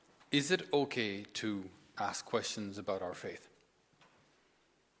Is it okay to ask questions about our faith?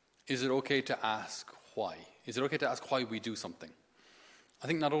 Is it okay to ask why? Is it okay to ask why we do something? I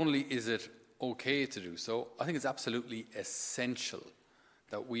think not only is it okay to do so, I think it's absolutely essential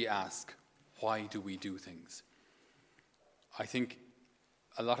that we ask, why do we do things? I think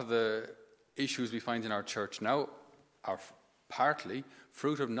a lot of the issues we find in our church now are partly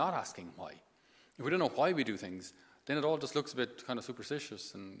fruit of not asking why. If we don't know why we do things, then it all just looks a bit kind of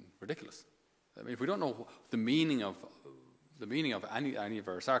superstitious and ridiculous. I mean, if we don't know the meaning of any of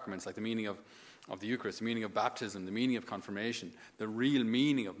our sacraments, like the meaning of the Eucharist, the meaning of baptism, the meaning of confirmation, the real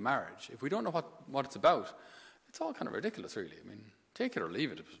meaning of marriage, if we don't know what it's about, it's all kind of ridiculous, really. I mean, take it or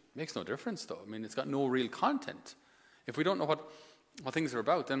leave it. It makes no difference, though. I mean, it's got no real content. If we don't know what things are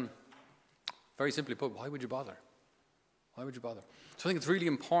about, then very simply put, why would you bother? Why would you bother? So I think it's really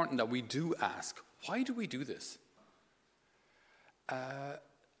important that we do ask, why do we do this?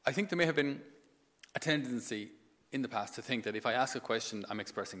 I think there may have been a tendency in the past to think that if I ask a question, I'm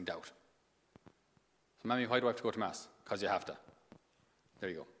expressing doubt. So, Mammy, why do I have to go to Mass? Because you have to. There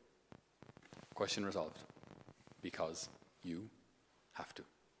you go. Question resolved. Because you have to.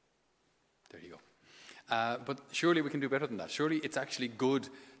 There you go. But surely we can do better than that. Surely it's actually good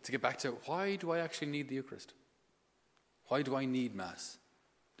to get back to, why do I actually need the Eucharist? Why do I need Mass?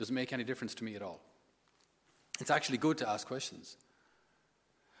 Does it make any difference to me at all? It's actually good to ask questions.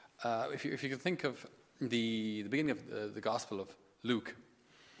 If you can think of the beginning of the Gospel of Luke,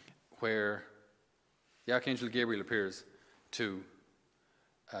 where the Archangel Gabriel appears to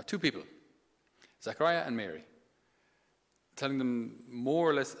two people, Zechariah and Mary, telling them more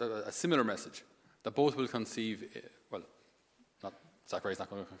or less a similar message, that both will conceive, not Zechariah's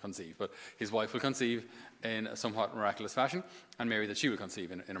not going to conceive, but his wife will conceive in a somewhat miraculous fashion, and Mary that she will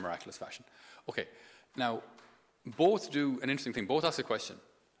conceive in a miraculous fashion. Okay, now, both do an interesting thing. Both ask a question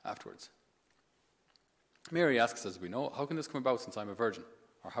afterwards. Mary asks, as we know, how can this come about since I'm a virgin?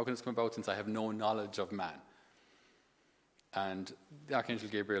 Or how can this come about since I have no knowledge of man? And the Archangel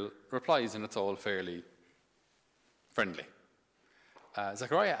Gabriel replies, and it's all fairly friendly.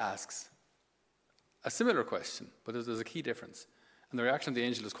 Zechariah asks a similar question, but there's a key difference. And the reaction of the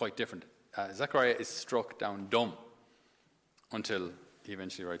angel is quite different. Zechariah is struck down dumb until he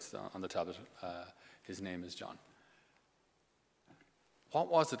eventually writes on the tablet, his name is John. What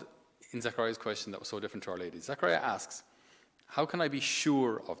was it in Zechariah's question that was so different to Our Lady? Zechariah asks, how can I be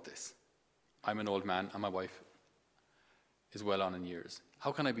sure of this? I'm an old man and my wife is well on in years.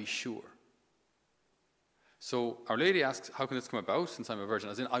 How can I be sure? So Our Lady asks, how can this come about since I'm a virgin?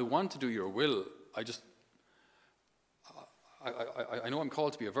 As in, I want to do your will. I know I'm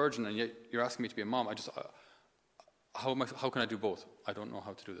called to be a virgin, and yet you're asking me to be a mom. How can I do both? I don't know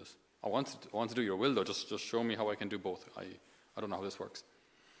how to do this. I want to do your will, though. Just show me how I can do both. I don't know how this works.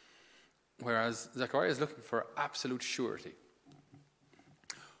 Whereas Zechariah is looking for absolute surety,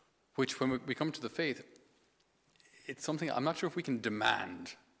 which when we come to the faith, it's something I'm not sure if we can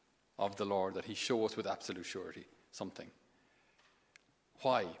demand of the Lord that he show us with absolute surety something.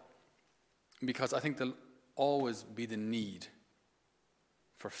 Why? Because I think there'll always be the need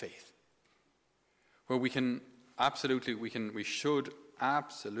for faith, where we should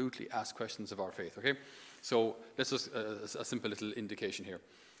absolutely ask questions of our faith. Okay, so let's just a simple little indication here.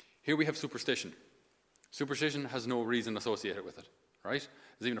 Here we have superstition. Superstition has no reason associated with it, right?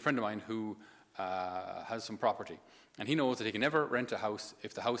 There's even a friend of mine who has some property, and he knows that he can never rent a house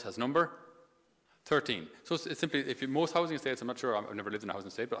if the house has number 13. So it's simply, if most housing estates, I'm not sure, I've never lived in a housing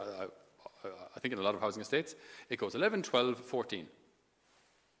estate, but I think in a lot of housing estates, it goes 11, 12, 14.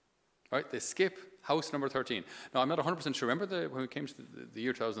 Right? They skip house number 13. Now, I'm not 100% sure. Remember when we came to the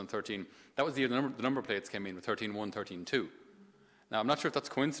year 2013, that was the year the number plates came in with 13.1, 13.2. Now, I'm not sure if that's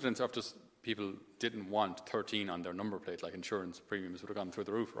coincidence or if just people didn't want 13 on their number plate, like insurance premiums would have gone through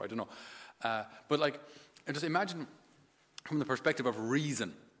the roof, or I don't know. But just imagine from the perspective of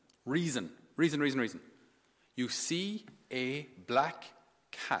reason. You see a black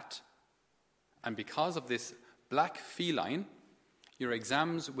cat, and because of this black feline, your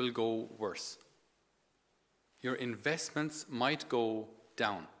exams will go worse. Your investments might go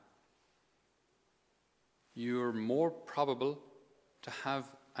down. You're more probable to have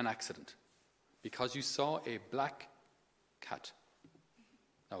an accident because you saw a black cat.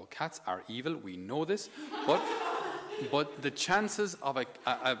 Now, cats are evil, we know this, but the chances of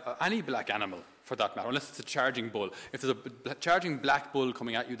any black animal, for that matter, unless it's a charging bull, if there's a charging black bull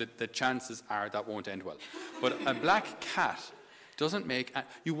coming at you, the chances are that won't end well. But a black cat doesn't make...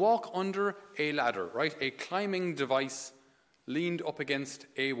 You walk under a ladder, right? A climbing device leaned up against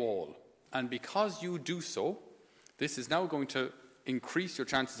a wall. And because you do so, this is now going to increase your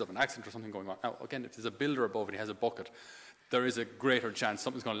chances of an accident or something going on. Now, again, if there's a builder above and he has a bucket, there is a greater chance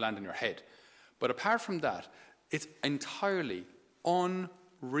something's going to land on your head. But apart from that, it's entirely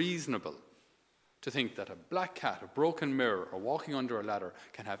unreasonable to think that a black cat, a broken mirror, or walking under a ladder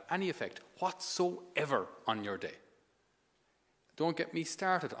can have any effect whatsoever on your day. Don't get me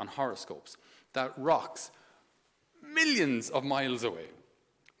started on horoscopes. That rocks millions of miles away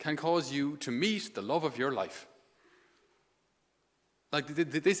can cause you to meet the love of your life. Like,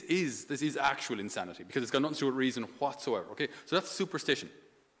 this is actual insanity, because it's got nothing to do with reason whatsoever. Okay, so that's superstition.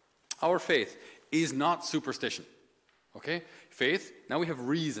 Our faith is not superstition. Okay, faith. Now we have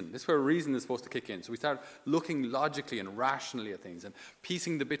reason. This is where reason is supposed to kick in. So we start looking logically and rationally at things and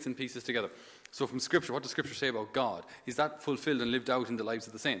piecing the bits and pieces together. So from Scripture, what does Scripture say about God? Is that fulfilled and lived out in the lives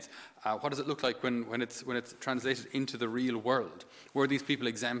of the saints? What does it look like when it's translated into the real world? Were these people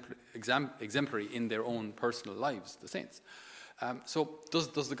exemplary in their own personal lives, the saints? So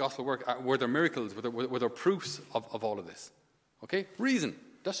does the gospel work? Were there miracles? Were there proofs of all of this? Okay, reason.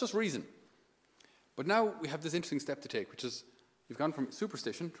 That's just reason. But now we have this interesting step to take, which is we've gone from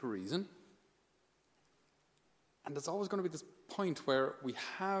superstition to reason. And there's always going to be this point where we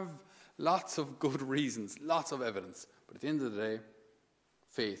have lots of good reasons, lots of evidence. But at the end of the day,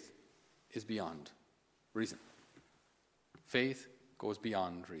 faith is beyond reason. Faith goes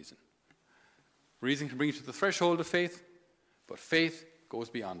beyond reason. Reason can bring you to the threshold of faith, but faith goes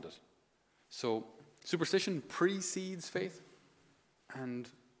beyond it. So superstition precedes faith,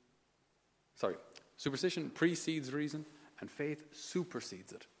 superstition precedes reason, and faith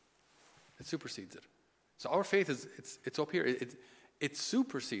supersedes it. It supersedes it. So our faith it's up here. It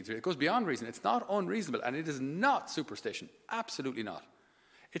supersedes it. It goes beyond reason. It's not unreasonable, and it is not superstition. Absolutely not.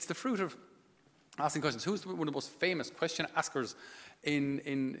 It's the fruit of asking questions. Who's one of the most famous question askers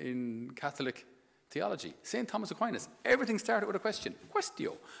in Catholic theology? St. Thomas Aquinas. Everything started with a question.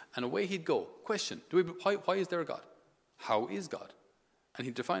 Questio. And away he'd go. Question. Why is there a God? How is God? And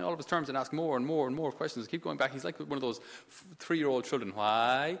he'd define all of his terms and ask more and more and more questions. Keep going back. He's like one of those 3-year-old children.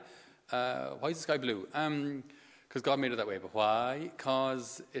 Why? Why is the sky blue? Because God made it that way. But why?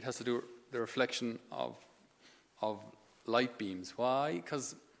 Because it has to do with the reflection of light beams. Why?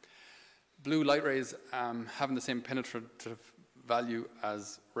 Because blue light rays having the same penetrative value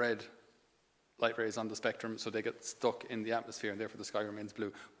as red light rays on the spectrum, so they get stuck in the atmosphere, and therefore the sky remains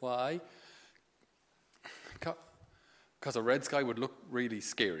blue. Why? Because a red sky would look really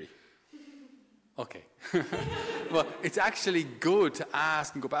scary. Okay. Well, it's actually good to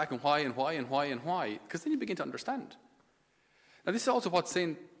ask and go back and why and why and why and why, because then you begin to understand. Now, this is also what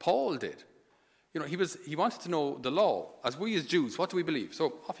St. Paul did. You know, he wanted to know the law. As we as Jews, what do we believe?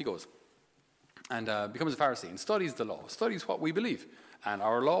 So off he goes and becomes a Pharisee and studies the law, studies what we believe. And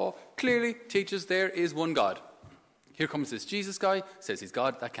our law clearly teaches there is one God. Here comes this Jesus guy, says he's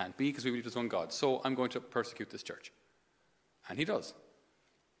God. That can't be, because we believe there's one God. So I'm going to persecute this church. And he does.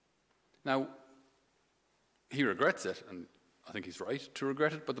 Now, he regrets it, and I think he's right to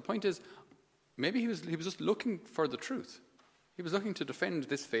regret it. But the point is, maybe he was just looking for the truth. He was looking to defend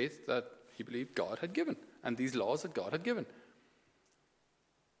this faith that he believed God had given, and these laws that God had given.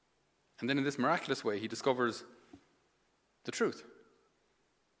 And then in this miraculous way, he discovers the truth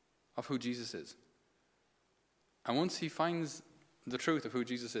of who Jesus is. And once he finds the truth of who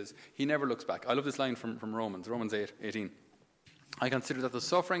Jesus is, he never looks back. I love this line from Romans 8:18. I consider that the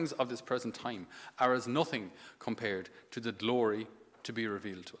sufferings of this present time are as nothing compared to the glory to be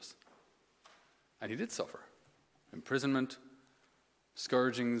revealed to us. And he did suffer. Imprisonment,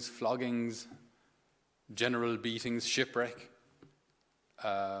 scourgings, floggings, general beatings, shipwreck,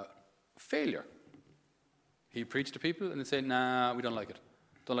 failure. He preached to people and they say, nah, we don't like it.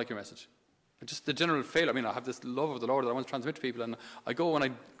 Don't like your message. And just the general failure. I mean, I have this love of the Lord that I want to transmit to people, and I go and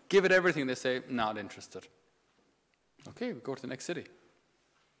I give it everything, and they say, not interested. Okay, we go to the next city.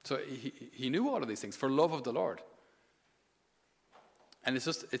 So he knew all of these things for love of the Lord. And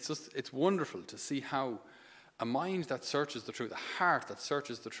it's wonderful to see how a mind that searches the truth, a heart that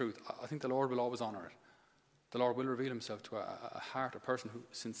searches the truth, I think the Lord will always honor it. The Lord will reveal himself to a heart, a person who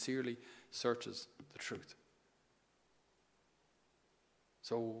sincerely searches the truth.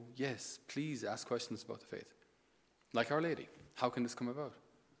 So, yes, please ask questions about the faith. Like Our Lady, how can this come about?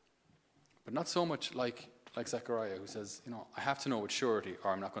 But not so much like Zechariah, who says, I have to know with surety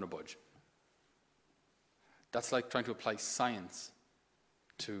or I'm not going to budge. That's like trying to apply science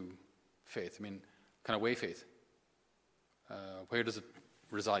to faith. I mean, kind of weigh faith. Where does it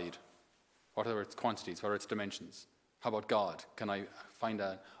reside? What are its quantities? What are its dimensions? How about God? Can I find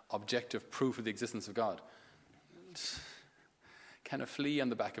an objective proof of the existence of God? Can a flea on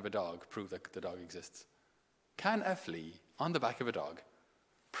the back of a dog prove that the dog exists? Can a flea on the back of a dog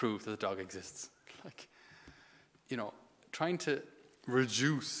prove that the dog exists? Trying to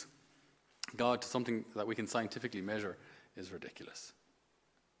reduce God to something that we can scientifically measure is ridiculous,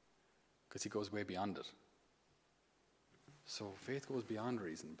 because he goes way beyond it. So faith goes beyond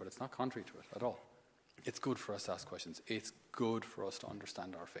reason, but it's not contrary to it at all. It's good for us to ask questions. It's good for us to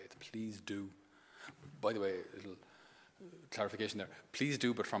understand our faith. Please do. By the way, a little clarification there. Please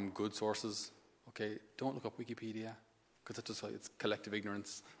do, but from good sources. Okay, don't look up Wikipedia, because it's collective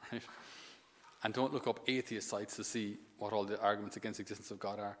ignorance, right? And don't look up atheist sites to see what all the arguments against the existence of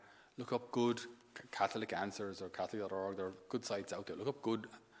God are. Look up good Catholic Answers or Catholic.org. There are good sites out there. Look up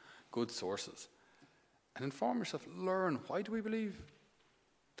good sources. And inform yourself. Learn. Why do we believe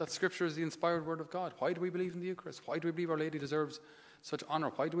that Scripture is the inspired Word of God? Why do we believe in the Eucharist? Why do we believe Our Lady deserves such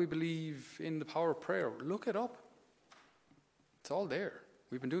honour? Why do we believe in the power of prayer? Look it up. It's all there.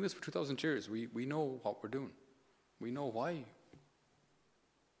 We've been doing this for 2,000 years. We know what we're doing. We know why.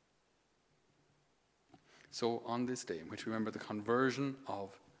 So on this day in which we remember the conversion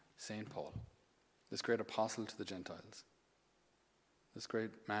of St. Paul, this great apostle to the Gentiles, this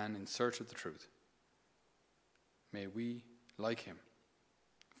great man in search of the truth, may we, like him,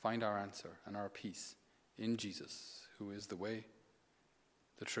 find our answer and our peace in Jesus, who is the way,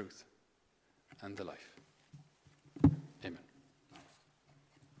 the truth, and the life.